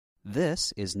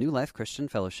This is New Life Christian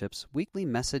Fellowship's weekly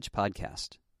message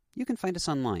podcast. You can find us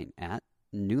online at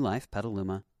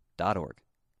newlifepetaluma.org.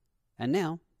 And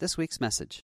now, this week's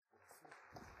message.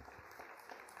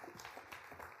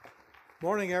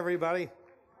 Morning, everybody.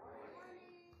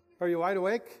 Are you wide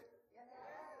awake?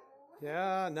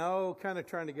 Yeah, no, kind of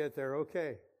trying to get there.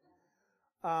 Okay.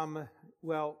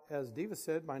 Well, as Diva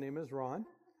said, my name is Ron.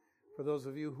 For those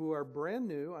of you who are brand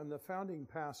new, I'm the founding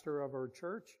pastor of our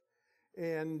church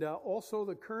and also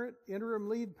the current interim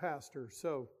lead pastor.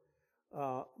 So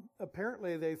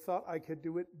apparently they thought I could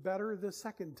do it better the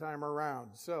second time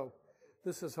around. So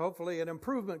this is hopefully an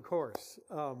improvement course.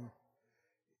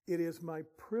 It is my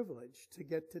privilege to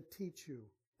get to teach you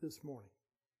this morning.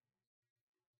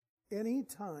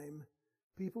 Anytime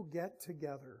people get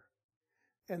together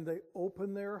and they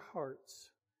open their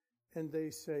hearts and they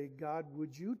say, God,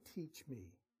 would you teach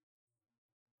me?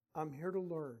 I'm here to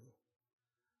learn.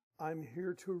 I'm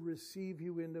here to receive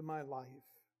you into my life.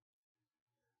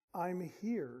 I'm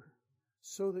here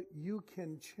so that you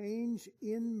can change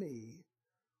in me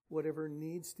whatever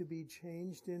needs to be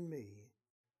changed in me.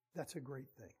 That's a great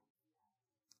thing.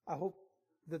 I hope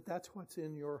that that's what's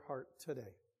in your heart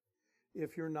today.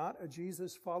 If you're not a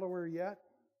Jesus follower yet,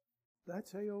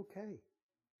 that's a-okay.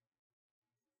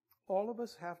 All of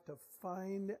us have to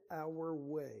find our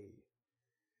way.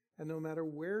 And no matter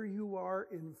where you are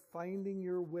in finding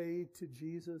your way to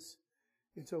Jesus,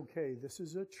 it's okay. This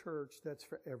is a church that's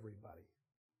for everybody.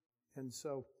 And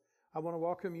so I want to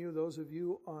welcome you, those of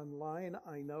you online.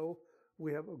 I know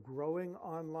we have a growing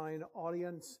online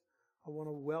audience. I want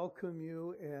to welcome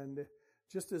you. And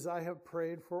just as I have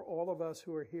prayed for all of us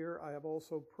who are here, I have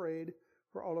also prayed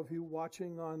for all of you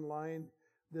watching online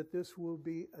that this will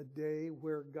be a day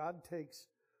where God takes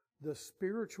the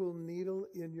spiritual needle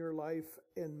in your life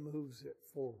and moves it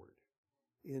forward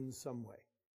in some way.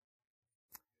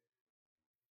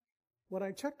 When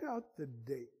I checked out the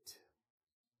date,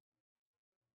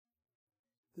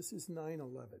 this is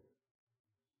 9/11.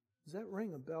 Does that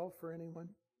ring a bell for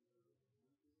anyone?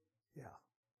 Yeah.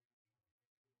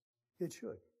 It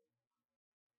should.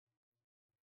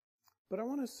 But I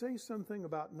want to say something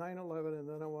about 9/11 and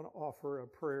then I want to offer a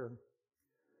prayer.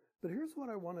 But here's what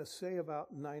I want to say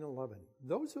about 9/11.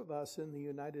 Those of us in the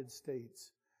United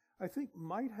States, I think,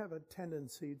 might have a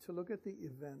tendency to look at the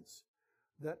events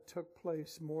that took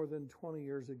place more than 20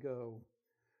 years ago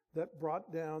that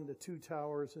brought down the two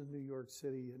towers in New York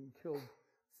City and killed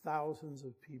thousands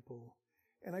of people.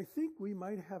 And I think we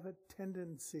might have a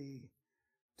tendency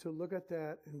to look at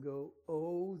that and go,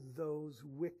 oh, those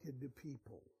wicked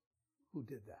people who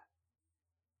did that.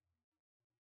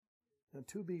 Now,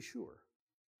 to be sure,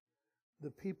 the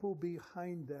people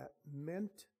behind that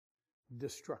meant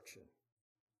destruction.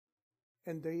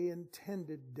 And they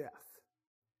intended death.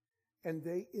 And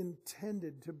they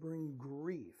intended to bring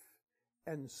grief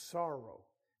and sorrow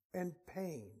and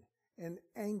pain and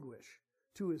anguish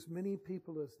to as many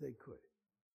people as they could.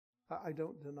 I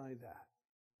don't deny that.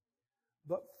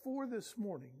 But for this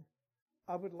morning,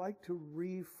 I would like to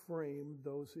reframe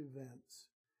those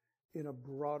events in a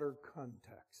broader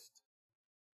context.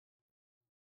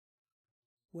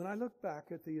 When I look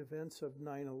back at the events of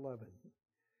 9/11,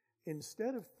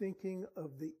 instead of thinking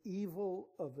of the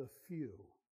evil of the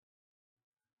few,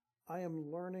 I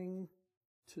am learning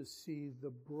to see the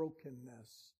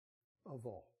brokenness of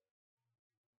all.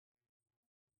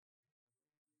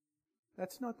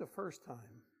 That's not the first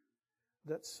time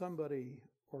that somebody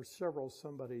or several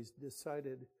somebodies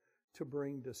decided to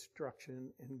bring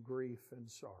destruction and grief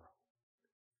and sorrow.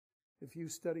 If you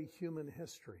study human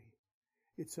history,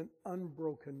 it's an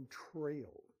unbroken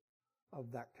trail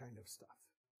of that kind of stuff.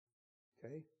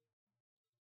 Okay?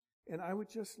 And I would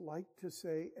just like to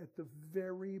say at the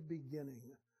very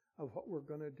beginning of what we're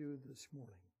going to do this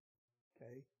morning,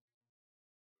 okay?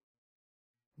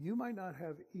 You might not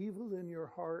have evil in your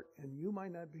heart and you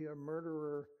might not be a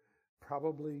murderer.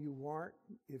 Probably you aren't.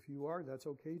 If you are, that's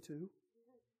okay too.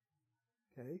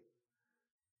 Okay?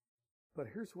 But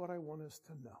here's what I want us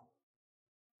to know.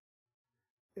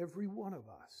 Every one of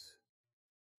us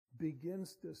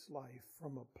begins this life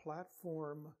from a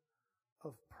platform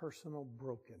of personal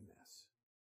brokenness.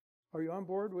 Are you on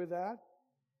board with that?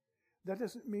 That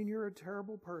doesn't mean you're a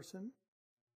terrible person.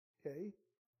 Okay?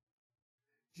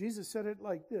 Jesus said it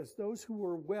like this: those who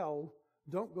are well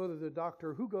don't go to the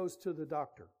doctor. Who goes to the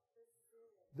doctor?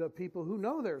 The people who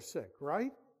know they're sick,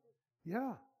 right?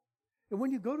 Yeah. And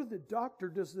when you go to the doctor,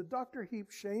 does the doctor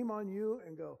heap shame on you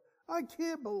and go, I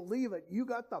can't believe it, you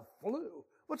got the flu.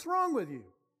 What's wrong with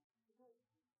you?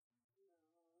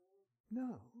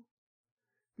 No.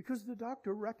 Because the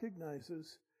doctor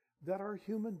recognizes that our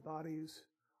human bodies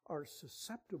are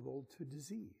susceptible to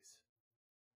disease.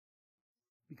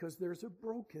 Because there's a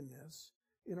brokenness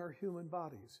in our human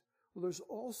bodies. Well, there's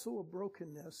also a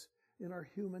brokenness in our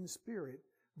human spirit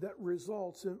that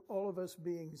results in all of us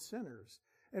being sinners.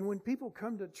 And when people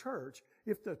come to church,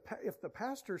 if the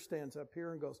pastor stands up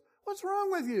here and goes, "What's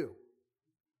wrong with you?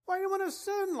 Why do you want to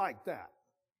sin like that?"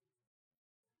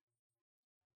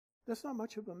 That's not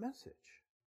much of a message.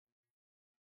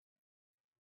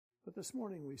 But this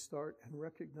morning we start and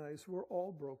recognize we're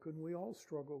all broken. We all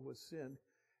struggle with sin.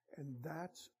 And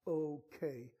that's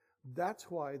okay. That's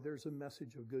why there's a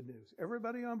message of good news.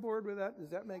 Everybody on board with that? Does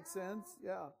that make sense?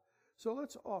 Yeah. So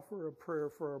let's offer a prayer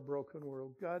for our broken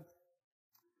world. God,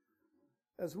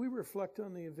 as we reflect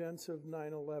on the events of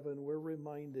 9/11, we're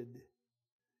reminded,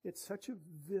 it's such a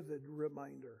vivid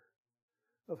reminder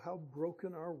of how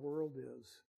broken our world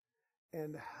is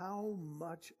and how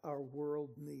much our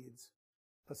world needs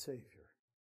a Savior.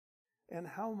 And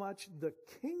how much the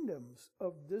kingdoms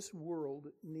of this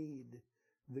world need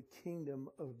the kingdom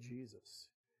of Jesus.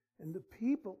 And the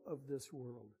people of this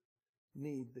world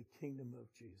need the kingdom of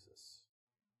Jesus.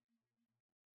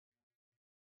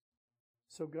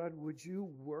 So God, would you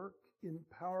work in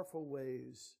powerful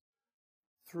ways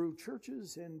through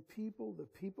churches and people, the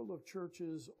people of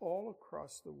churches all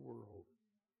across the world,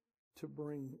 to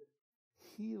bring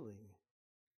healing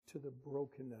to the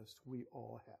brokenness we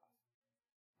all have.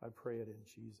 I pray it in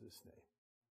Jesus'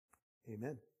 name.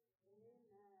 Amen.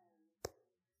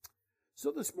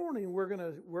 So this morning we're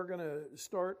gonna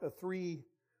start a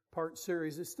 3-part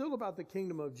series. It's still about the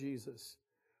kingdom of Jesus,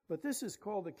 but this is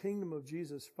called the Kingdom of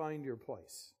Jesus. Find Your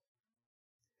Place.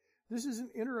 This is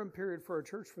an interim period for our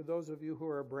church. For those of you who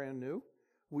are brand new,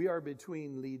 we are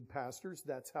between lead pastors.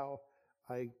 That's how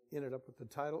I ended up with the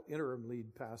title, interim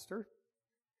lead pastor.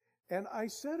 And I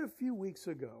said a few weeks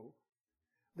ago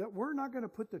that we're not going to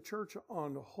put the church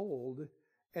on hold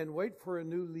and wait for a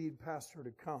new lead pastor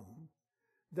to come,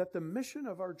 that the mission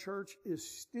of our church is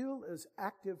still as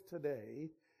active today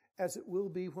as it will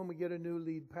be when we get a new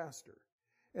lead pastor.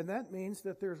 And that means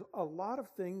that there's a lot of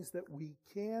things that we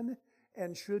can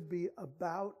and should be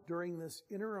about during this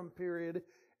interim period.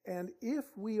 And if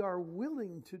we are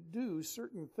willing to do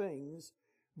certain things,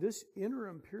 this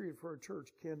interim period for our church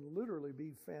can literally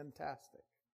be fantastic.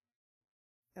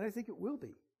 And I think it will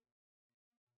be.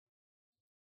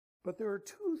 But there are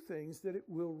 2 things that it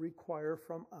will require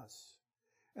from us.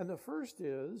 And the first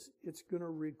is, it's going to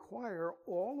require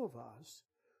all of us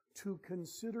to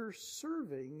consider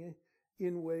serving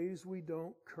in ways we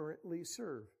don't currently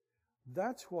serve.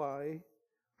 That's why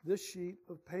this sheet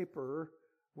of paper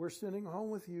we're sending home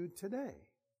with you today.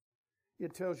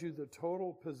 It tells you the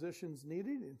total positions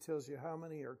needed. It tells you how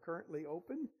many are currently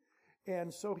open.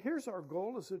 And so here's our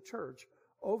goal as a church.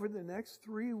 Over the next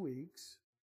 3 weeks,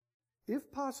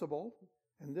 if possible,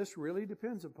 and this really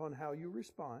depends upon how you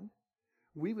respond,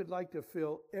 we would like to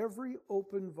fill every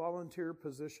open volunteer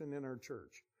position in our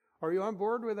church. Are you on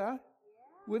board with that?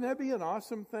 Yeah. Wouldn't that be an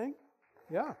awesome thing?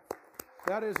 Yeah.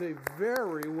 That is a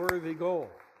very worthy goal.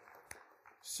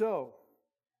 So,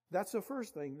 that's the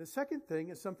first thing. The second thing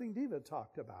is something Diva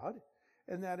talked about,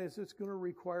 and that is it's going to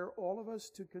require all of us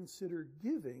to consider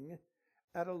giving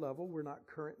at a level we're not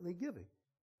currently giving,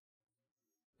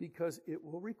 because it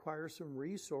will require some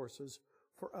resources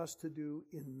for us to do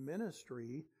in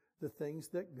ministry the things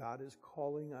that God is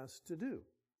calling us to do.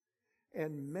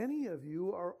 And many of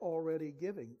you are already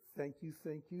giving. Thank you,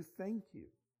 thank you, thank you.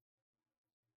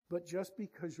 But just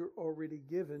because you're already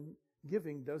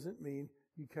giving doesn't mean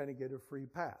you kind of get a free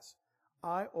pass.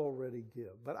 I already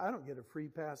give, but I don't get a free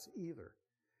pass either.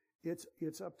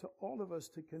 It's up to all of us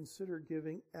to consider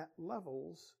giving at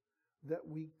levels that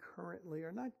we currently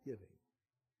are not giving.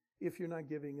 If you're not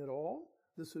giving at all,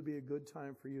 this would be a good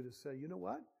time for you to say, you know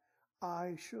what?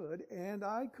 I should and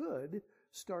I could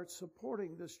start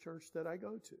supporting this church that I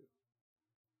go to.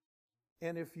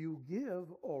 And if you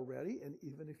give already, and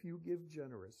even if you give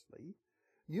generously,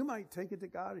 you might take it to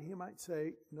God and He might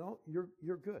say, no,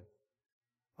 you're good.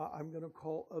 I'm going to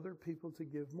call other people to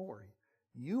give more.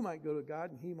 You might go to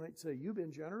God and He might say, you've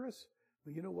been generous,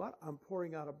 but you know what? I'm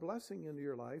pouring out a blessing into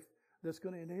your life that's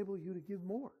going to enable you to give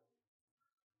more.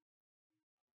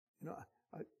 You know,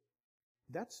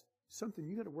 that's something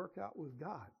you got to work out with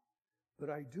God. But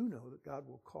I do know that God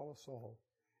will call us all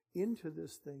into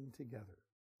this thing together.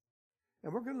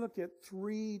 And we're going to look at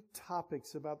 3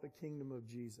 topics about the kingdom of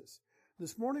Jesus.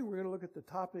 This morning we're going to look at the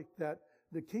topic that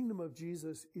the kingdom of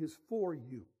Jesus is for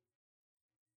you.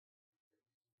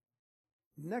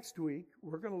 Next week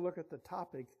we're going to look at the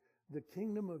topic, the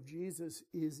kingdom of Jesus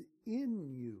is in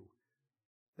you.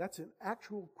 That's an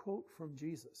actual quote from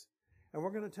Jesus. And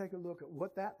we're going to take a look at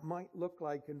what that might look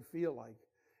like and feel like.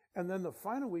 And then the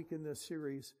final week in this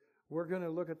series, we're going to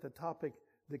look at the topic,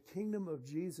 the kingdom of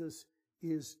Jesus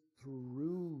is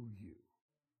through you.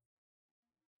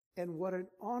 And what an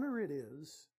honor it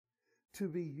is to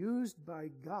be used by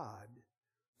God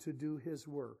to do His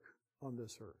work on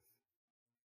this earth.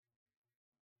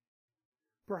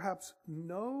 Perhaps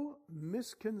no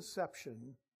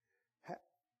misconception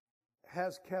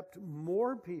has kept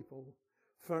more people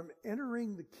from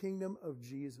entering the kingdom of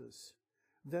Jesus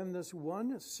than this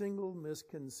one single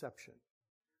misconception.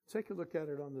 Take a look at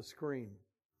it on the screen.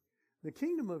 The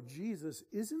kingdom of Jesus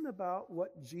isn't about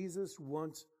what Jesus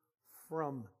wants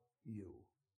from you.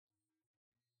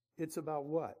 It's about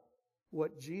what?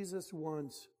 What Jesus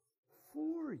wants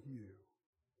for you.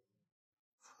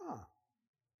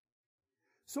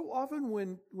 So often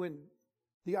when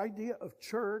the idea of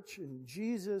church and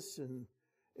Jesus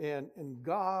and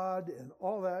God and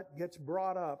all that gets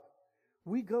brought up,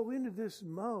 we go into this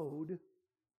mode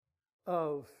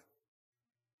of,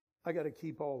 I got to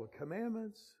keep all the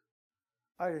commandments.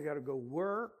 I got to go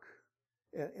work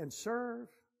and serve.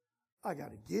 I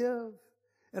got to give.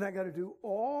 And I got to do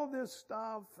all this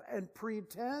stuff and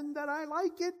pretend that I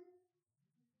like it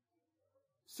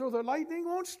so the lightning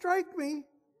won't strike me.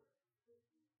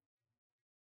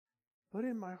 But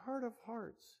in my heart of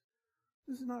hearts,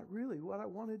 this is not really what I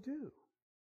want to do.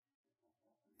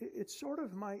 It's sort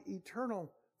of my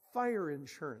eternal fire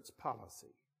insurance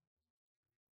policy.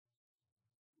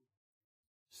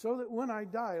 So that when I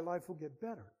die, life will get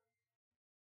better.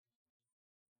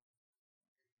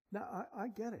 Now, I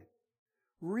get it.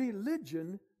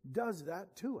 Religion does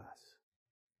that to us.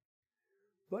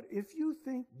 But if you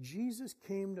think Jesus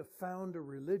came to found a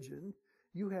religion,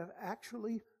 you have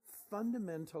actually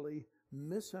fundamentally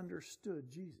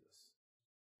misunderstood Jesus.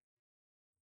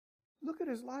 Look at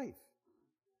His life.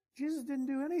 Jesus didn't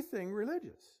do anything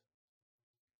religious.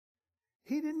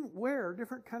 He didn't wear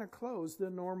different kind of clothes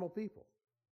than normal people,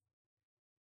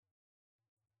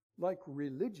 like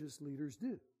religious leaders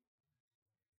do.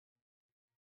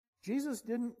 Jesus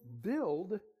didn't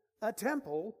build a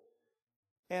temple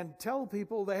and tell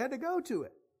people they had to go to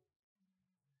it.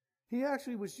 He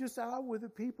actually was just out with the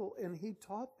people and He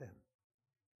taught them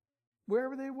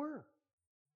wherever they were.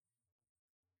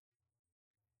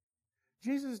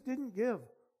 Jesus didn't give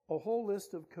a whole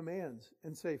list of commands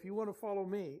and say, if you want to follow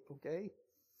me, okay,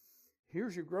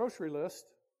 here's your grocery list,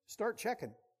 start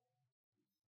checking.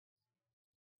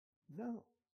 No.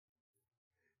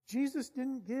 Jesus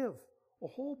didn't give a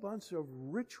whole bunch of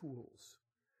rituals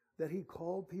that He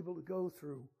called people to go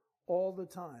through all the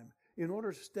time in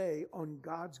order to stay on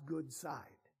God's good side.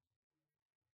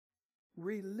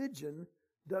 Religion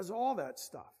does all that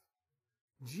stuff.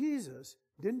 Jesus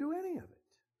didn't do any of it.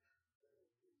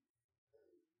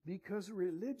 Because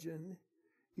religion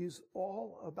is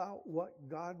all about what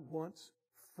God wants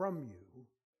from you.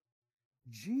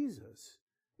 Jesus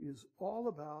is all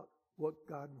about what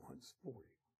God wants for you.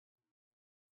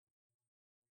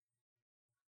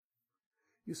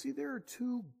 You see, there are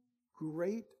two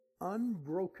great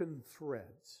unbroken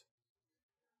threads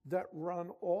that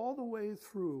run all the way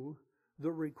through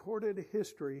the recorded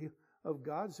history of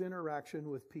God's interaction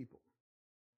with people.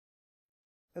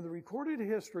 And the recorded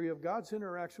history of God's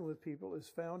interaction with people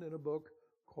is found in a book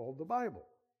called the Bible.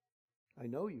 I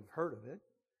know you've heard of it.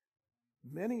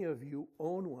 Many of you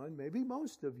own one. Maybe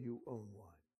most of you own one.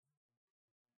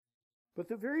 But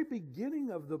the very beginning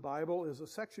of the Bible is a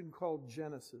section called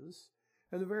Genesis.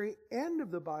 And the very end of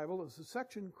the Bible is a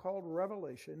section called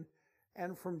Revelation.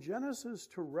 And from Genesis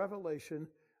to Revelation,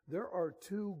 there are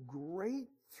two great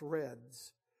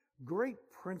threads,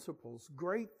 great principles,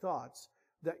 great thoughts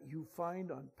that you find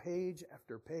on page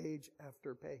after page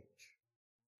after page.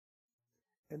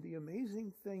 And the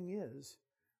amazing thing is,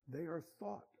 they are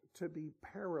thought to be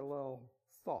parallel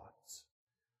thoughts.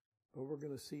 But we're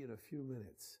going to see in a few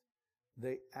minutes,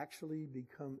 they actually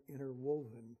become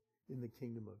interwoven in the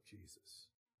kingdom of Jesus.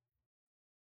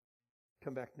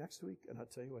 Come back next week and I'll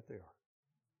tell you what they are.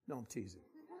 No, I'm teasing.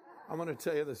 I'm going to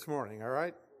tell you this morning, all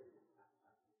right?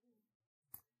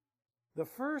 The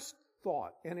first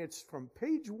thought, and it's from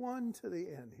page 1 to the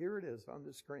end. Here it is on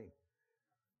the screen.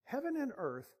 Heaven and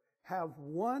earth have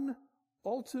one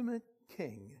ultimate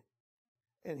king,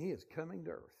 and He is coming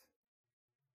to earth.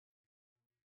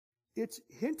 It's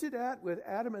hinted at with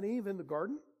Adam and Eve in the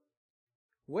garden,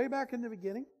 way back in the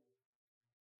beginning.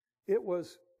 It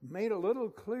was made a little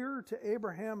clearer to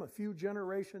Abraham a few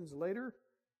generations later.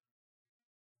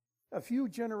 A few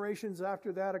generations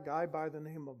after that, a guy by the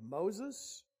name of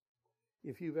Moses.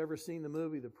 If you've ever seen the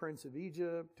movie The Prince of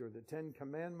Egypt or The Ten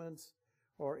Commandments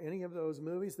or any of those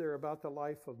movies. They're about the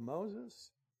life of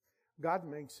Moses. God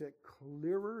makes it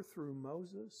clearer through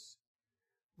Moses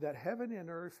that heaven and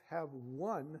earth have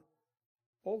one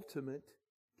ultimate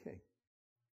king.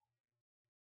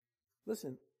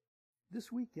 Listen,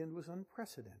 this weekend was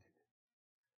unprecedented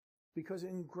because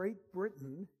in Great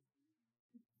Britain,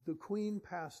 the Queen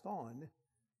passed on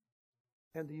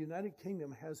and the United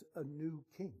Kingdom has a new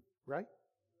king, right?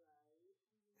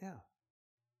 Yeah.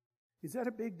 Is that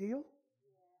a big deal?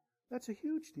 That's a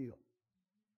huge deal.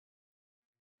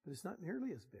 But it's not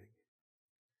nearly as big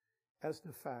as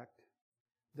the fact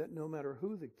that no matter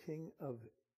who the king of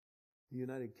the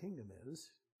United Kingdom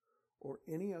is, or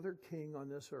any other king on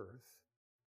this earth,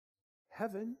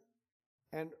 heaven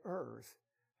and earth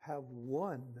have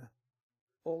one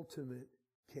ultimate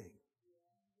king.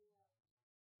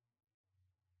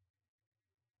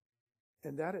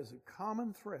 And that is a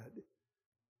common thread.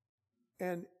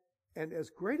 And as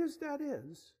great as that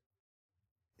is,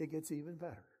 it gets even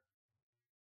better.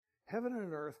 Heaven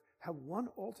and earth have one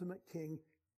ultimate king,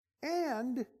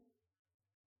 and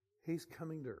he's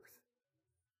coming to earth.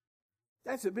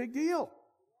 That's a big deal.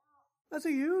 That's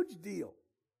a huge deal.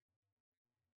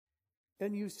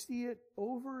 And you see it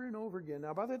over and over again.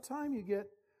 Now, by the time you get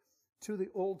to the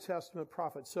Old Testament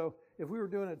prophets, so if we were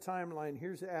doing a timeline,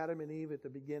 here's Adam and Eve at the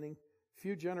beginning. A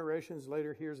few generations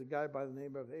later, here's a guy by the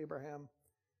name of Abraham.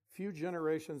 A few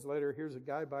generations later, here's a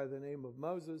guy by the name of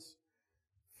Moses.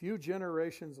 A few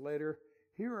generations later,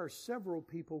 here are several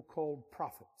people called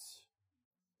prophets.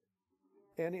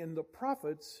 And in the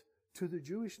prophets to the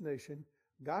Jewish nation,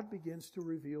 God begins to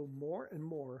reveal more and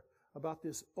more about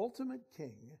this ultimate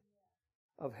king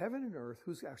of heaven and earth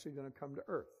who's actually going to come to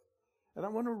earth. And I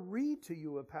want to read to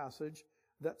you a passage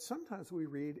that sometimes we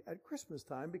read at Christmas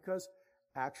time because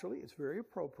actually it's very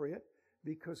appropriate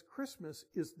because Christmas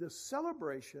is the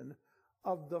celebration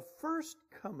of the first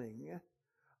coming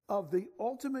of the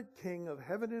ultimate king of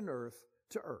heaven and earth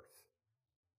to earth.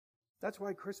 That's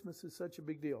why Christmas is such a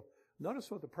big deal.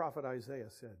 Notice what the prophet Isaiah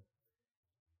said.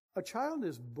 A child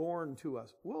is born to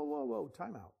us. Whoa,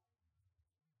 time out.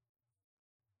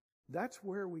 That's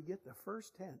where we get the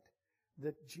first hint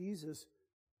that Jesus,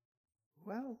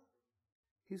 well,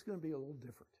 he's going to be a little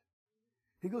different.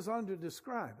 He goes on to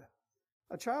describe,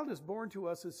 a child is born to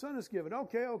us, a son is given.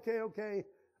 Okay.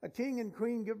 A king and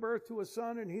queen give birth to a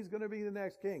son and he's going to be the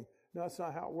next king. No, that's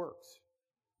not how it works.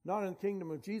 Not in the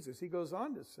kingdom of Jesus. He goes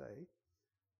on to say,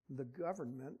 the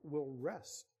government will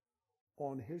rest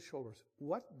on his shoulders.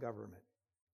 What government?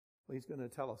 Well, he's going to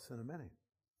tell us in a minute.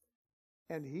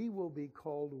 And he will be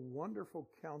called Wonderful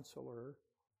Counselor.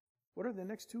 What are the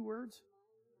next two words?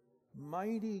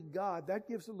 Mighty God. That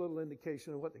gives a little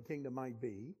indication of what the kingdom might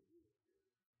be.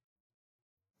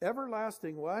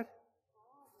 Everlasting what?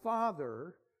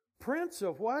 Father. Prince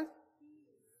of what?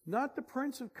 Not the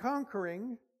prince of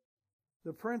conquering.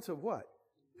 The prince of what?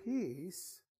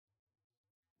 Peace.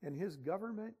 And his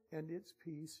government and its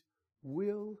peace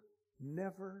will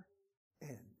never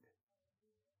end.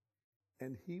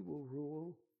 And he will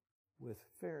rule with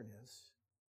fairness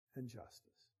and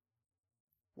justice.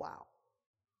 Wow.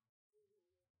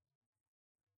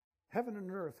 Heaven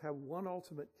and earth have one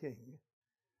ultimate king,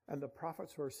 and the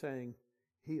prophets are saying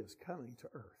he is coming to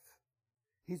earth.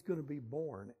 He's going to be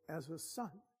born as a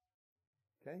son.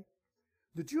 Okay?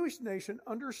 The Jewish nation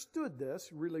understood this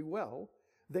really well.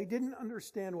 They didn't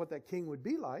understand what that king would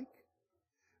be like.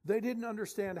 They didn't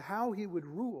understand how he would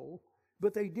rule,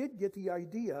 but they did get the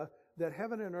idea that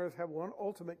heaven and earth have one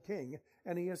ultimate king,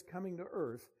 and he is coming to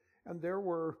earth. And there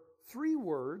were three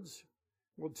words,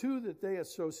 well, two that they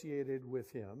associated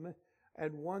with him,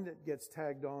 and one that gets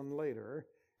tagged on later.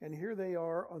 And here they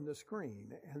are on the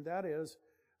screen. And that is,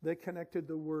 they connected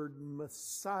the word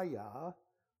Messiah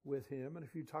with him. And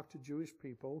if you talk to Jewish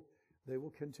people, they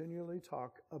will continually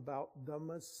talk about the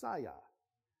Messiah.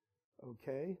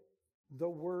 Okay? The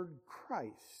word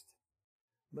Christ.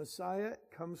 Messiah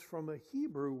comes from a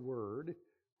Hebrew word.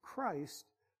 Christ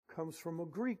comes from a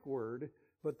Greek word,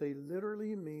 but they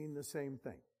literally mean the same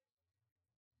thing.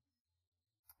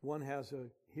 One has a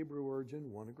Hebrew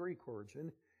origin, one a Greek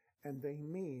origin, and they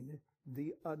mean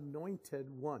the anointed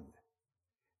one.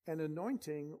 And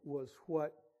anointing was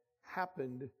what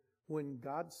happened when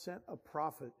God sent a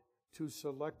prophet to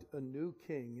select a new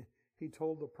king. He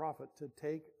told the prophet to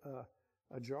take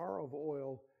a jar of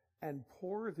oil and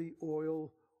pour the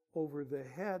oil over the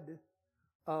head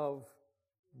of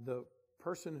the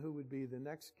person who would be the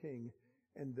next king,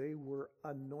 and they were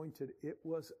anointed. It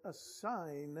was a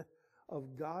sign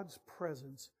of God's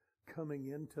presence coming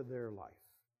into their life.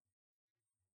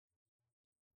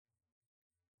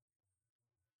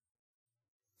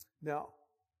 Now,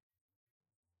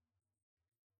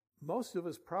 most of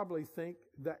us probably think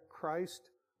that Christ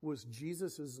was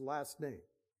Jesus' last name.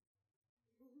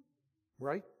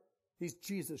 Right? He's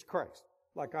Jesus Christ,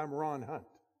 like I'm Ron Hunt.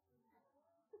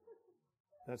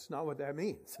 That's not what that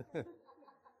means.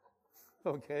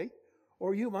 Okay?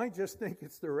 Or you might just think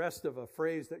it's the rest of a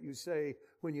phrase that you say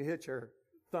when you hit your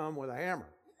thumb with a hammer.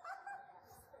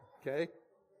 Okay?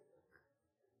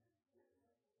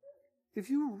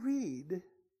 If you read,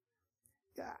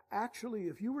 actually,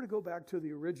 if you were to go back to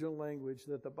the original language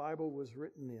that the Bible was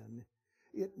written in,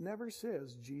 it never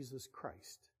says Jesus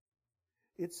Christ.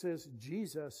 It says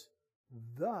Jesus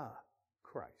the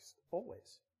Christ,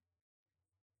 always.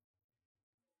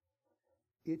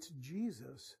 It's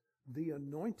Jesus, the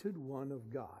anointed one of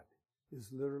God,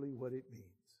 is literally what it means.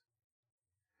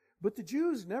 But the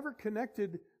Jews never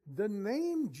connected the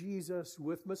name Jesus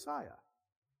with Messiah.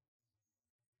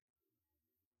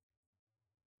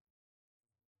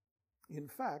 In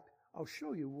fact, I'll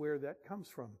show you where that comes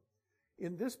from.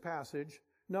 In this passage,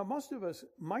 now most of us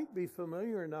might be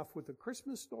familiar enough with the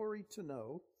Christmas story to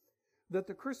know that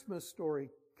the Christmas story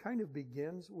kind of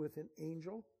begins with an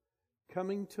angel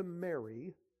coming to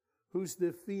Mary, who's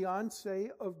the fiancée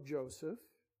of Joseph.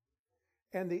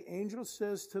 And the angel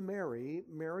says to Mary,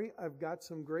 Mary, I've got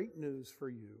some great news for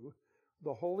you.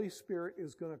 The Holy Spirit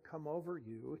is going to come over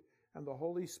you, and the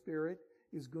Holy Spirit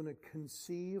is going to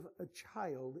conceive a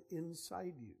child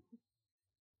inside you.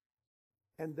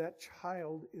 And that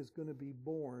child is going to be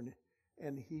born,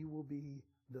 and he will be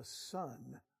the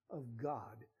Son of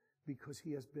God because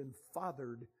he has been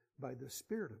fathered by the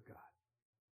Spirit of God.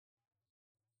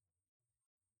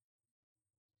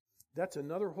 That's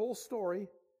another whole story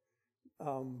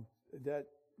that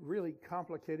really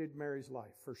complicated Mary's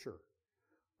life, for sure.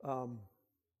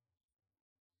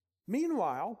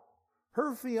 Meanwhile,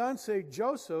 her fiancé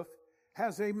Joseph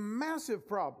has a massive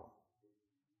problem.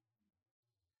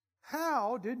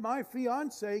 How did my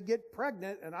fiancé get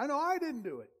pregnant? And I know I didn't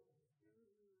do it.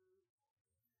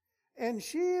 And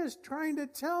she is trying to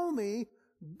tell me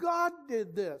God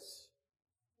did this.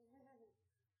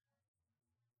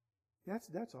 That's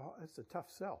a tough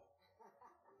sell.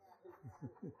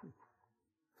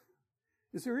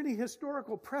 Is there any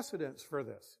historical precedence for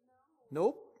this?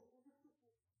 Nope.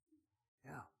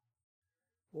 Yeah.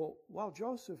 Well, while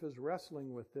Joseph is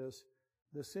wrestling with this,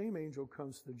 the same angel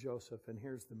comes to Joseph, and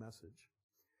here's the message.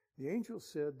 The angel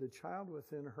said, the child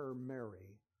within her,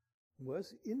 Mary,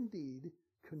 was indeed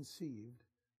conceived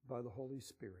by the Holy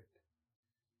Spirit.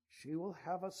 She will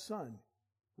have a son.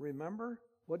 Remember,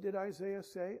 what did Isaiah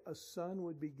say? A son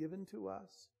would be given to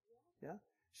us. Yeah?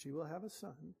 She will have a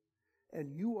son.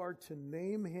 And you are to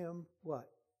name him what?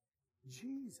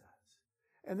 Jesus.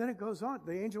 And then it goes on.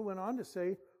 The angel went on to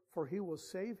say, for he will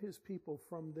save his people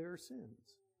from their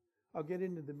sins. I'll get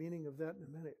into the meaning of that in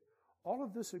a minute. All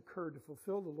of this occurred to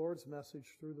fulfill the Lord's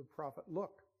message through the prophet.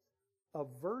 Look, a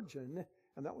virgin,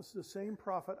 and that was the same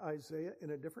prophet Isaiah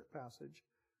in a different passage,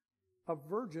 a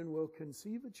virgin will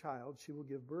conceive a child, she will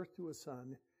give birth to a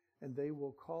son, and they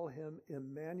will call him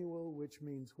Emmanuel, which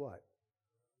means what?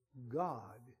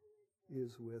 God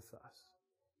is with us.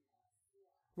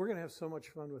 We're going to have so much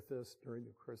fun with this during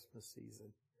the Christmas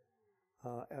season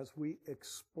as we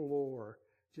explore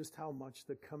just how much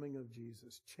the coming of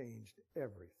Jesus changed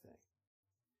everything.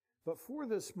 But for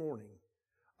this morning,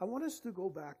 I want us to go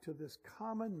back to this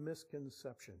common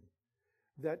misconception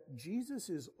that Jesus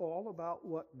is all about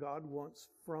what God wants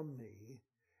from me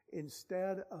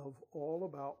instead of all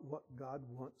about what God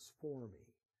wants for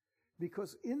me.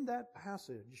 Because in that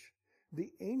passage,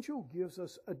 the angel gives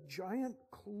us a giant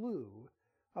clue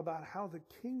about how the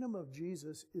kingdom of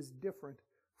Jesus is different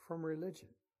from religion.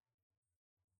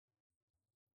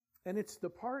 And it's the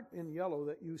part in yellow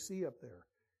that you see up there.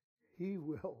 He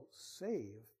will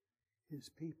save his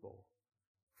people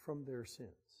from their sins.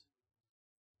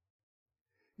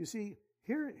 You see,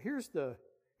 here's the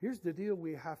deal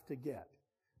we have to get.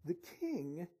 The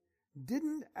king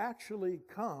didn't actually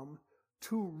come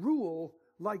to rule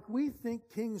like we think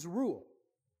kings rule.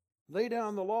 Lay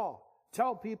down the law.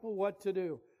 Tell people what to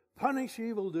do. Punish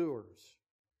evildoers.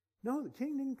 No, the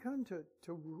king didn't come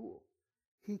to rule.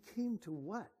 He came to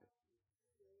what?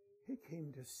 He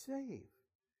came to save.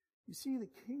 You see, the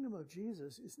kingdom of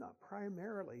Jesus is not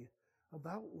primarily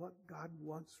about what God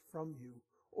wants from you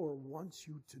or wants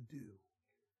you to do.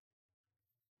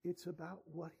 It's about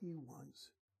what he wants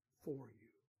for you.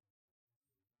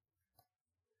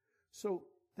 So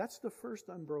that's the first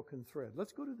unbroken thread.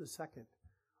 Let's go to the second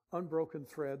unbroken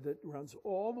thread that runs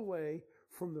all the way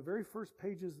from the very first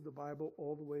pages of the Bible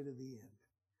all the way to the end.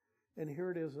 And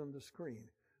here it is on the screen.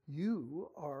 You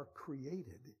are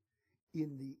created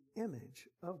in the image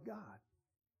of God.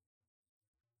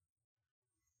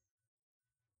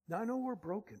 Now, I know we're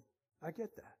broken. I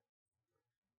get that.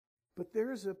 But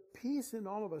there's a peace in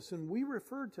all of us, and we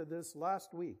referred to this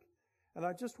last week. And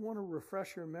I just want to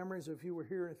refresh your memories if you were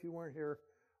here and if you weren't here.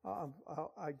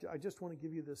 I just want to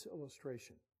give you this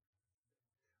illustration.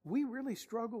 We really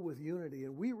struggle with unity,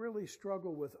 and we really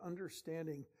struggle with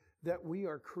understanding that we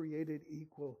are created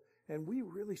equal. And we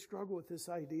really struggle with this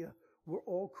idea we're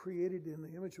all created in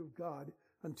the image of God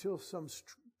until some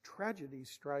tragedy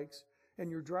strikes, and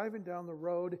you're driving down the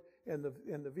road, and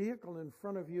the vehicle in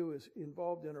front of you is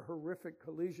involved in a horrific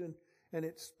collision, and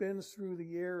it spins through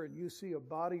the air, and you see a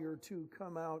body or two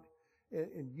come out,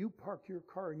 and you park your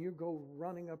car, and you go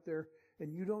running up there,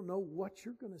 and you don't know what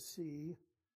you're going to see.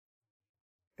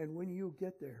 And when you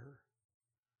get there,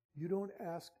 you don't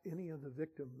ask any of the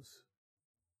victims,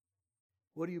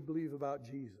 what do you believe about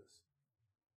Jesus?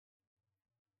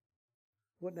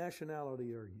 What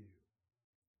nationality are you?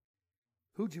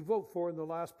 Who'd you vote for in the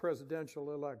last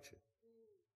presidential election?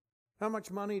 How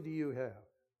much money do you have?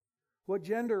 What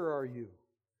gender are you?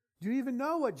 Do you even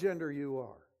know what gender you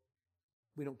are?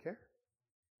 We don't care.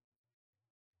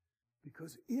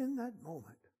 Because in that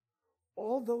moment,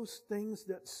 all those things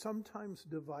that sometimes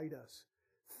divide us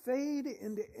fade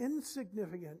into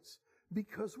insignificance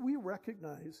because we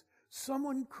recognize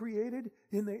someone created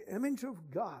in the image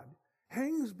of God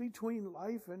hangs between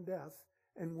life and death,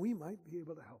 and we might be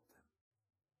able to help them.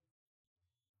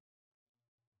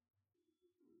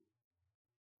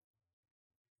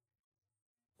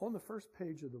 On the first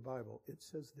page of the Bible, it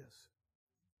says this: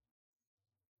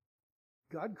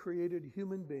 God created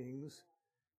human beings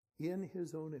in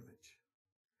His own image.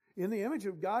 In the image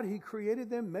of God, He created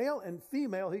them, male and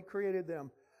female, He created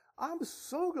them. I'm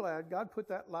so glad God put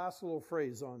that last little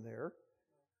phrase on there,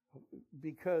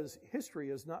 because history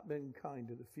has not been kind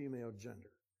to the female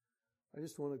gender. I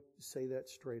just want to say that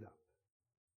straight up.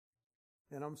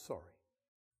 And I'm sorry.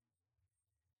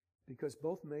 Because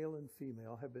both male and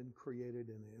female have been created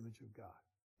in the image of God,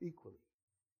 equally.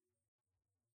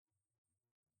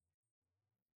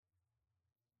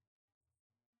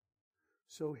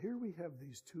 So here we have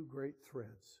these two great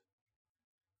threads.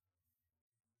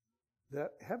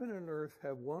 That heaven and earth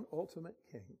have one ultimate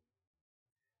king,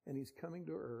 and He's coming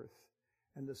to earth.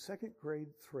 And the second great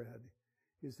thread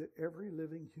is that every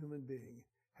living human being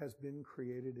has been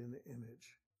created in the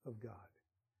image of God.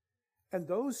 And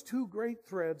those two great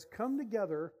threads come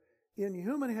together in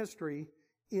human history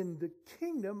in the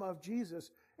kingdom of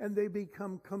Jesus, and they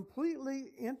become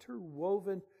completely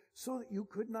interwoven so that you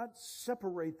could not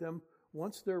separate them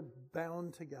once they're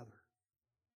bound together.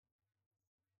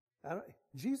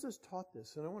 Jesus taught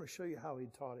this, and I want to show you how He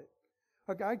taught it.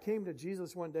 A guy came to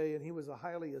Jesus one day, and he was a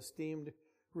highly esteemed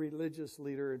religious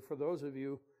leader. And for those of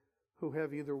you who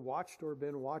have either watched or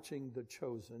been watching The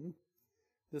Chosen,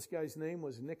 this guy's name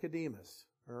was Nicodemus,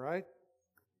 all right?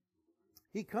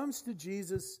 He comes to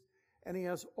Jesus, and he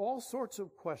has all sorts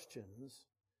of questions,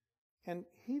 and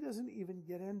he doesn't even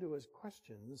get into his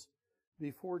questions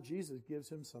before Jesus gives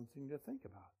him something to think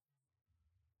about.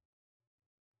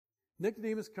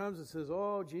 Nicodemus comes and says,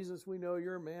 "Oh, Jesus, we know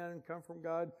you're a man and come from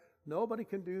God. Nobody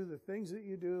can do the things that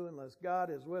you do unless God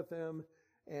is with him."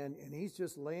 And he's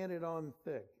just laying it on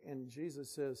thick. And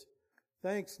Jesus says,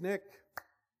 "Thanks, Nick.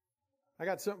 I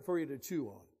got something for you to chew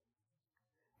on.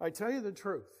 I tell you the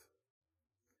truth.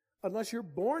 Unless you're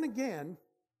born again,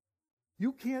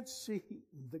 you can't see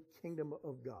the kingdom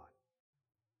of God."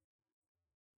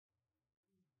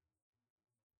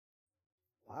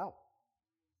 Wow.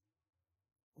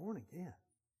 Born again.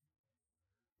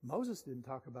 Moses didn't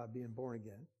talk about being born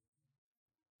again.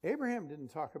 Abraham didn't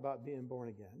talk about being born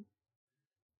again.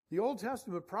 The Old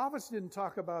Testament prophets didn't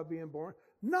talk about being born.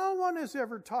 No one has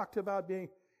ever talked about being,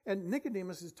 and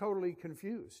Nicodemus is totally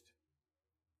confused.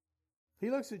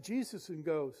 He looks at Jesus and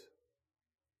goes,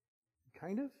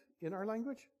 kind of, in our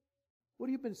language, "What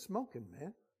have you been smoking,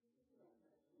 man?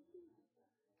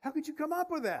 How could you come up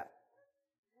with that?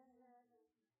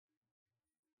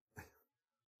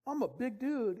 I'm a big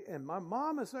dude, and my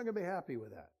mom is not going to be happy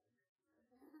with that.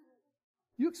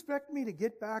 You expect me to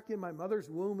get back in my mother's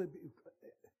womb and be...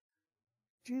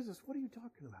 Jesus, what are you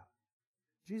talking about?"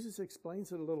 Jesus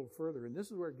explains it a little further, and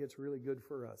this is where it gets really good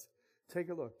for us. Take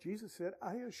a look. Jesus said,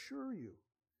 "I assure you,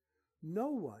 no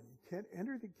one can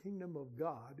enter the kingdom of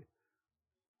God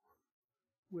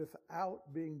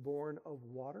without being born of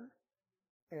water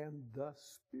and the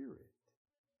Spirit."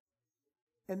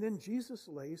 And then Jesus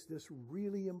lays this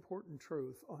really important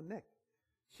truth on Nick.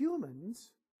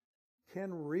 Humans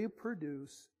can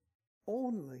reproduce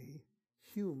only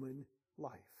human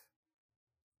life.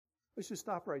 Let's just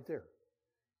stop right there.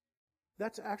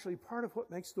 That's actually part of what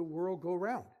makes the world go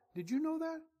round. Did you know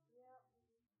that?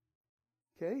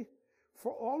 okay?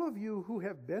 For all of you who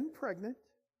have been pregnant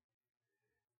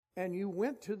and you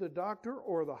went to the doctor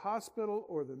or the hospital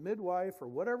or the midwife or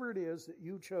whatever it is that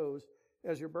you chose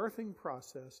as your birthing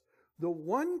process, the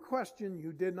one question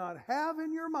you did not have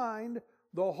in your mind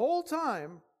the whole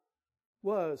time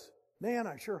was, man,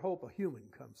 I sure hope a human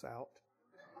comes out.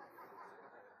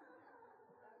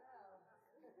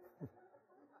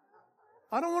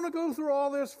 I don't want to go through all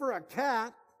this for a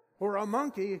cat or a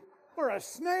monkey or a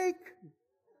snake.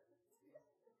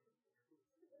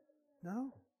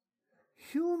 No.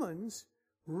 Humans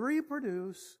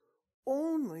reproduce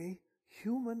only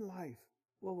human life.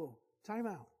 Whoa, time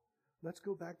out. Let's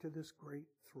go back to this great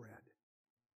thread.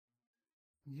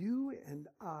 You and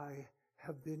I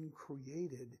have been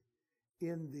created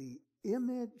in the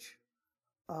image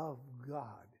of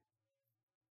God.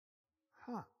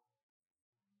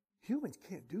 Humans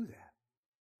can't do that.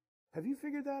 Have you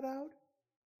figured that out?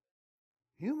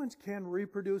 Humans can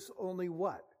reproduce only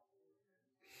what?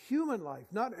 Human life.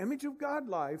 Not image of God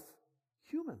life,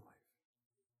 human life.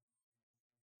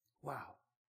 Wow.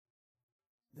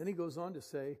 Then he goes on to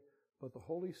say, but the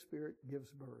Holy Spirit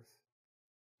gives birth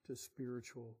to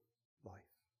spiritual life.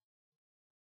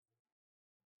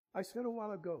 I said a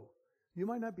while ago, you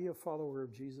might not be a follower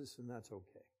of Jesus, and that's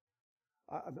okay.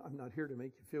 I'm not here to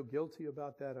make you feel guilty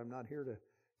about that. I'm not here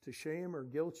to shame or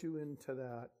guilt you into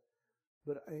that.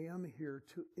 But I am here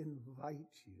to invite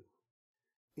you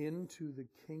into the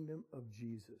kingdom of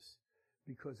Jesus,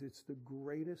 because it's the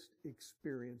greatest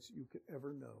experience you could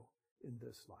ever know in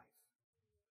this life.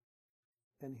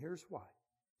 And here's why.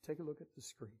 Take a look at the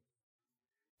screen.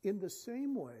 In the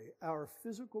same way, our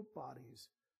physical bodies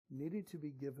needed to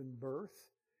be given birth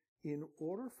in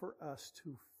order for us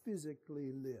to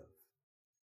physically live.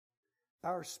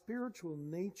 Our spiritual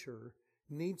nature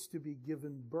needs to be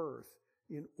given birth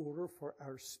in order for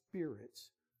our spirits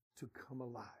to come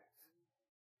alive.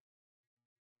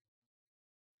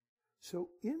 So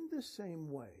in the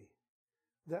same way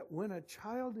that when a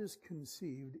child is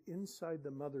conceived inside the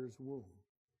mother's womb,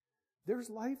 there's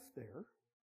life there,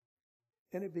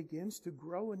 and it begins to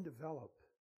grow and develop.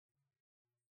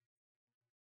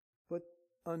 But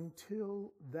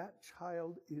until that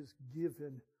child is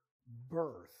given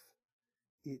birth,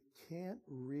 it can't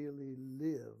really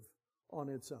live on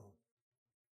its own.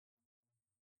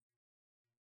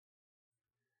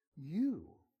 You,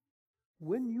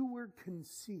 when you were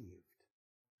conceived,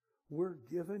 were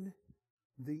given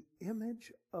the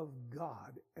image of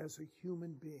God as a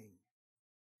human being.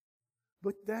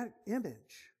 But that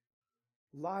image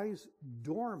lies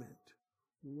dormant,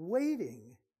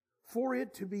 waiting for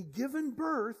it to be given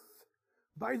birth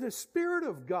by the Spirit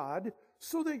of God,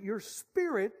 so that your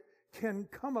spirit can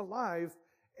come alive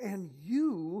and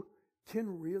you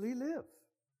can really live.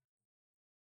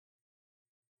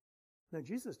 Now,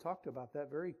 Jesus talked about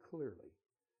that very clearly.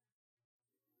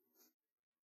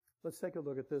 Let's take a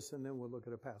look at this, and then we'll look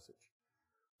at a passage.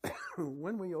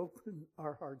 When we open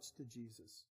our hearts to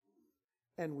Jesus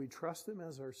and we trust Him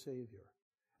as our Savior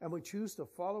and we choose to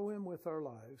follow Him with our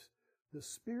lives, the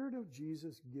Spirit of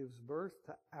Jesus gives birth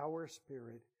to our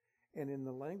spirit, and in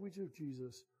the language of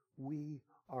Jesus, we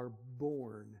are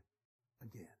born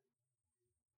again.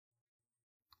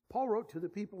 Paul wrote to the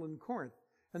people in Corinth,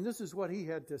 and this is what he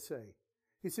had to say.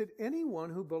 He said, anyone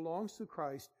who belongs to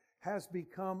Christ has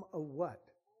become a what?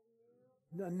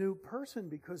 A new person,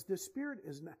 because the Spirit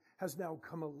has now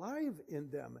come alive in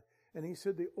them. And he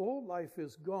said the old life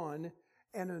is gone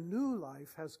and a new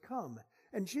life has come.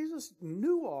 And Jesus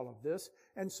knew all of this,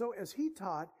 and so as he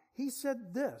taught, he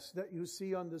said this that you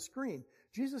see on the screen.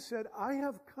 Jesus said, I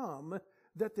have come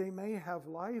that they may have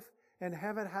life and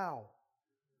have it how?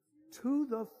 To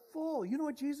the full. You know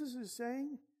what Jesus is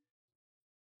saying?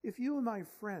 If you and my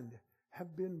friend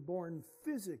have been born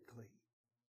physically,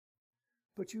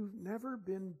 but you've never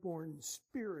been born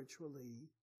spiritually,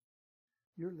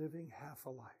 you're living half a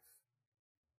life.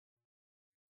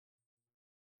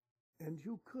 And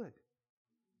you could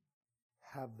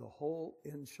have the whole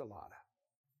enchilada.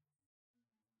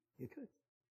 You could.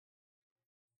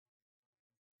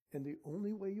 And the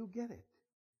only way you get it,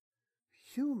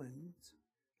 humans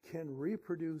can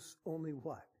reproduce only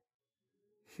what?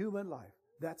 Human life.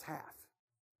 That's half.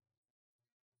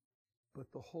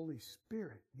 But the Holy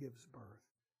Spirit gives birth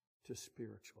to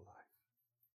spiritual life.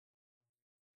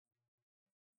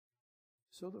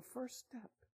 So the first step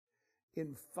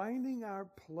in finding our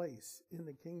place in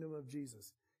the kingdom of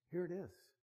Jesus, here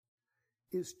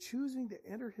it is choosing to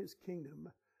enter His kingdom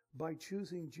by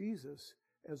choosing Jesus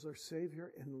as our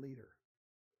Savior and leader.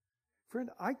 Friend,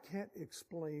 I can't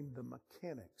explain the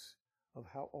mechanics of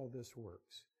how all this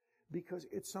works, because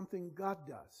it's something God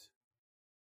does.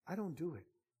 I don't do it.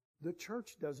 The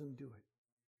church doesn't do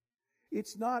it.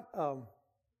 It's not,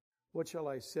 what shall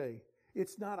I say?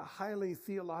 It's not a highly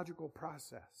theological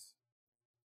process.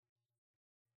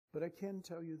 But I can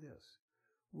tell you this.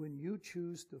 When you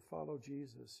choose to follow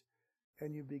Jesus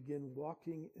and you begin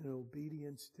walking in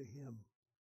obedience to Him,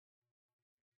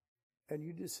 and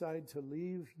you decide to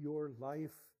leave your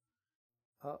life,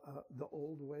 the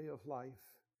old way of life,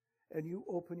 and you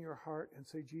open your heart and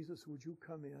say, Jesus, would you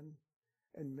come in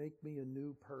and make me a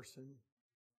new person?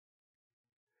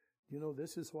 You know,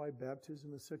 this is why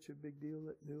baptism is such a big deal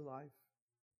at New Life.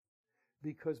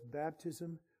 Because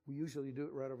baptism, we usually do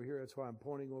it right over here. That's why I'm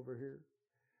pointing over here.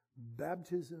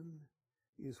 Baptism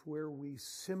is where we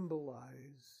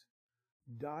symbolize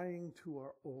dying to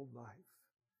our old life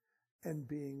and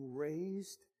being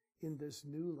raised in this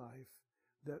new life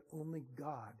that only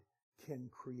God can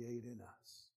create in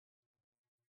us.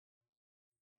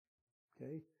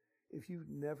 Okay? If you've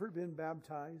never been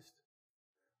baptized,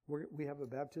 we have a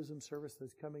baptism service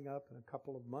that's coming up in a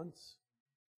couple of months.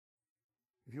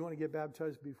 If you want to get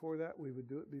baptized before that, we would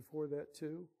do it before that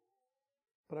too.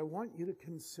 But I want you to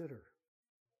consider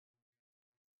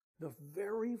the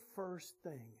very first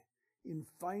thing in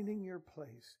finding your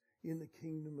place in the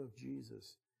kingdom of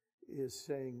Jesus is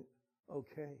saying,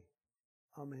 okay,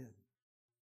 I'm in.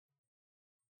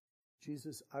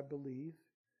 Jesus, I believe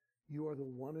you are the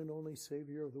one and only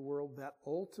Savior of the world, that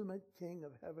ultimate King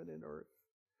of heaven and earth,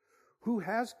 who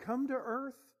has come to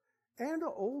earth, and,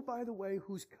 oh, by the way,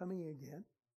 who's coming again.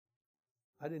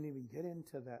 I didn't even get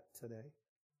into that today.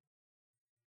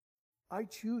 I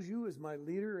choose you as my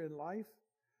leader in life.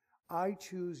 I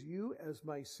choose you as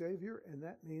my Savior, and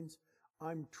that means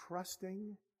I'm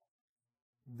trusting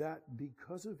that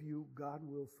because of you, God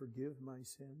will forgive my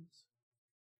sins,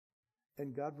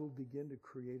 and God will begin to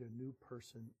create a new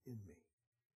person in me.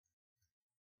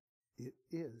 It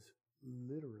is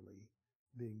literally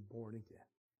being born again.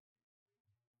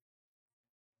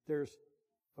 There's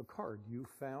a card you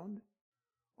found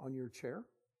on your chair,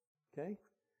 okay?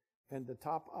 And the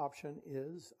top option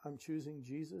is, I'm choosing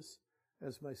Jesus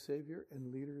as my Savior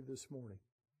and leader this morning.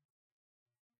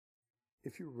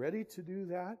 If you're ready to do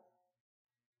that,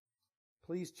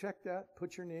 please check that,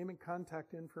 put your name and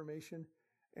contact information,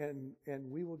 and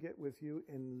we will get with you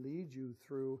and lead you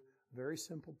through a very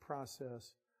simple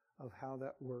process of how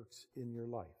that works in your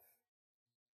life.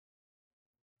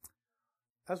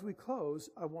 As we close,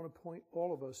 I want to point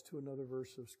all of us to another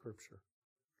verse of Scripture.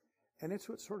 And it's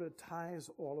what sort of ties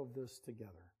all of this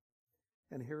together.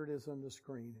 And here it is on the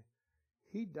screen.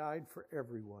 He died for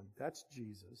everyone. That's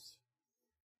Jesus.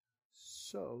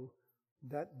 So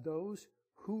that those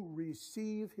who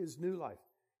receive His new life.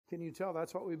 Can you tell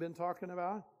that's what we've been talking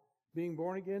about? Being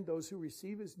born again, those who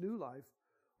receive His new life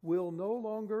will no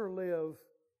longer live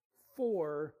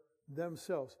for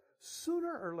themselves.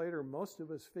 Sooner or later, most of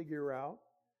us figure out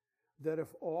that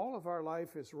if all of our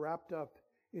life is wrapped up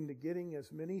into getting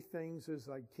as many things as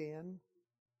I can,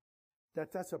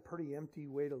 that's a pretty empty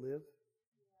way to live.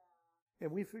 Yeah.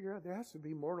 And we figure out there has to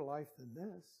be more to life than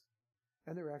this.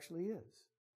 And there actually is.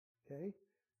 Okay?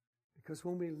 Because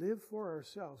when we live for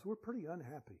ourselves, we're pretty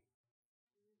unhappy.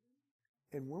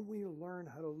 And when we learn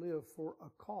how to live for a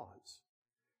cause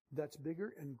that's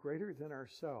bigger and greater than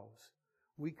ourselves,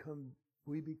 we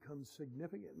become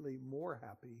significantly more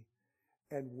happy.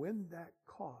 And when that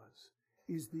cause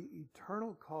is the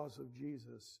eternal cause of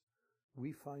Jesus,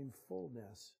 we find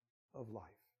fullness of life.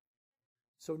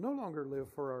 So no longer live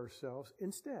for ourselves.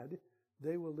 Instead,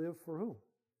 they will live for whom?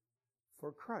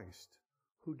 For Christ,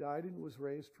 who died and was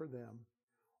raised for them.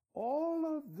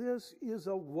 All of this is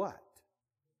a what?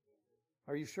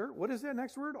 Are you sure? What is that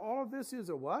next word? All of this is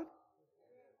a what?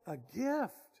 A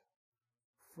gift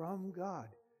from God.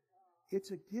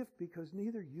 It's a gift because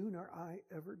neither you nor I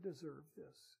ever deserve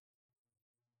this.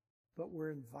 But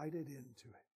we're invited into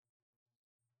it.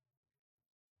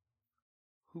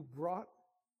 Who brought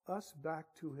us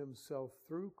back to Himself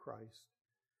through Christ.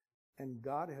 And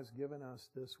God has given us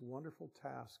this wonderful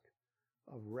task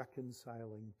of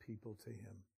reconciling people to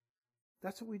Him.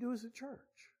 That's what we do as a church.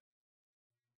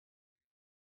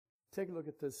 Take a look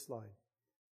at this slide.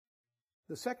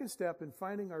 The second step in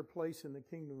finding our place in the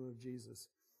kingdom of Jesus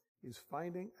is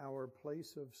finding our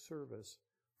place of service.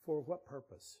 For what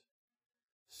purpose?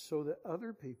 So that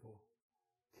other people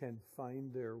can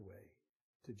find their way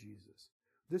to Jesus.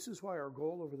 This is why our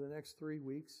goal over the next 3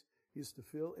 weeks is to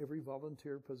fill every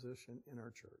volunteer position in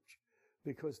our church.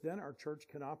 Because then our church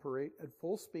can operate at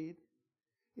full speed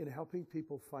in helping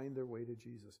people find their way to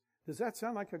Jesus. Does that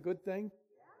sound like a good thing?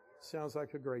 Yeah. Sounds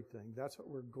like a great thing. That's what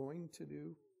we're going to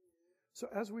do. So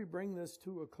as we bring this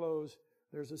to a close,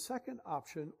 There's a second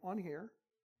option on here,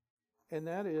 and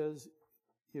that is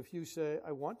if you say,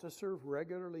 I want to serve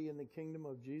regularly in the kingdom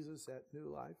of Jesus at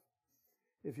New Life,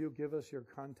 if you give us your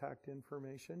contact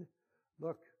information.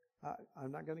 Look,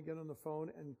 I'm not going to get on the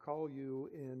phone and call you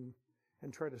in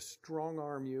and try to strong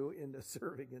arm you into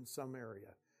serving in some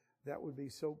area. That would be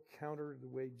so counter to the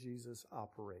way Jesus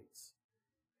operates.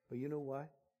 But you know what?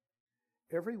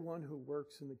 Everyone who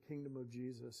works in the kingdom of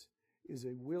Jesus is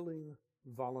a willing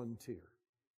volunteer.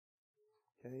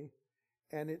 Okay?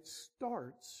 And it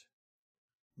starts,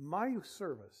 my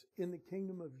service in the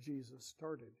kingdom of Jesus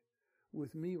started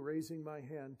with me raising my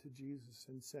hand to Jesus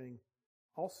and saying,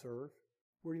 I'll serve.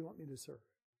 Where do you want me to serve?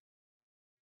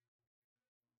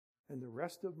 And the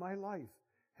rest of my life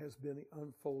has been the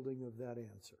unfolding of that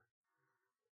answer.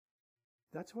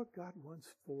 That's what God wants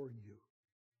for you.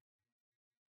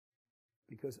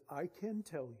 Because I can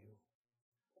tell you,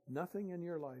 nothing in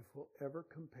your life will ever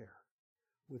compare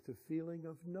with the feeling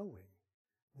of knowing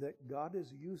that God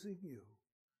is using you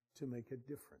to make a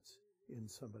difference in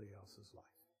somebody else's life.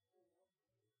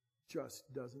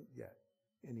 Just doesn't get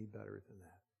any better than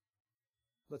that.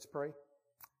 Let's pray.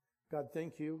 God,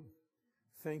 thank you.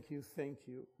 Thank you, thank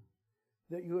you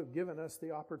that you have given us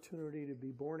the opportunity to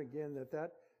be born again,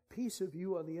 that piece of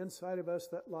you on the inside of us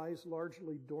that lies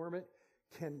largely dormant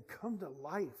can come to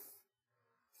life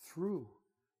through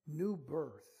new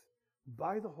birth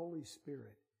by the Holy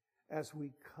Spirit as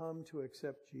we come to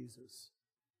accept Jesus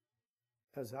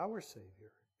as our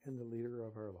Savior and the leader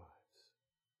of our lives.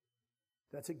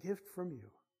 That's a gift from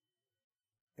you,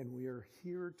 and we are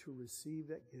here to receive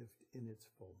that gift in its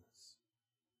fullness.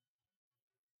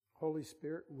 Holy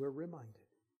Spirit, we're reminded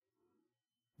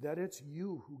that it's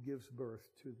you who gives birth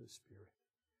to the Spirit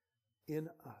in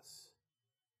us.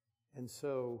 And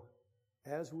so,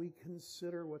 as we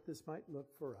consider what this might look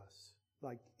for us,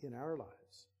 like in our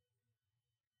lives,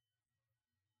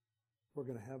 we're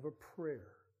going to have a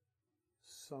prayer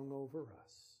sung over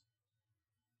us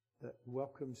that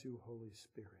welcomes you, Holy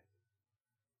Spirit,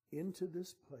 into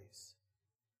this place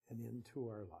and into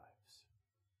our lives.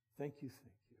 Thank you.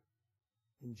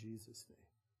 In Jesus' name,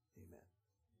 amen.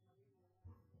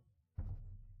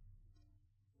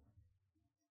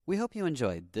 We hope you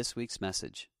enjoyed this week's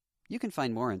message. You can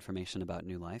find more information about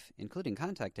New Life, including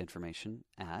contact information,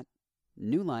 at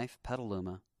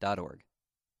newlifepetaluma.org.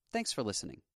 Thanks for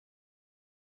listening.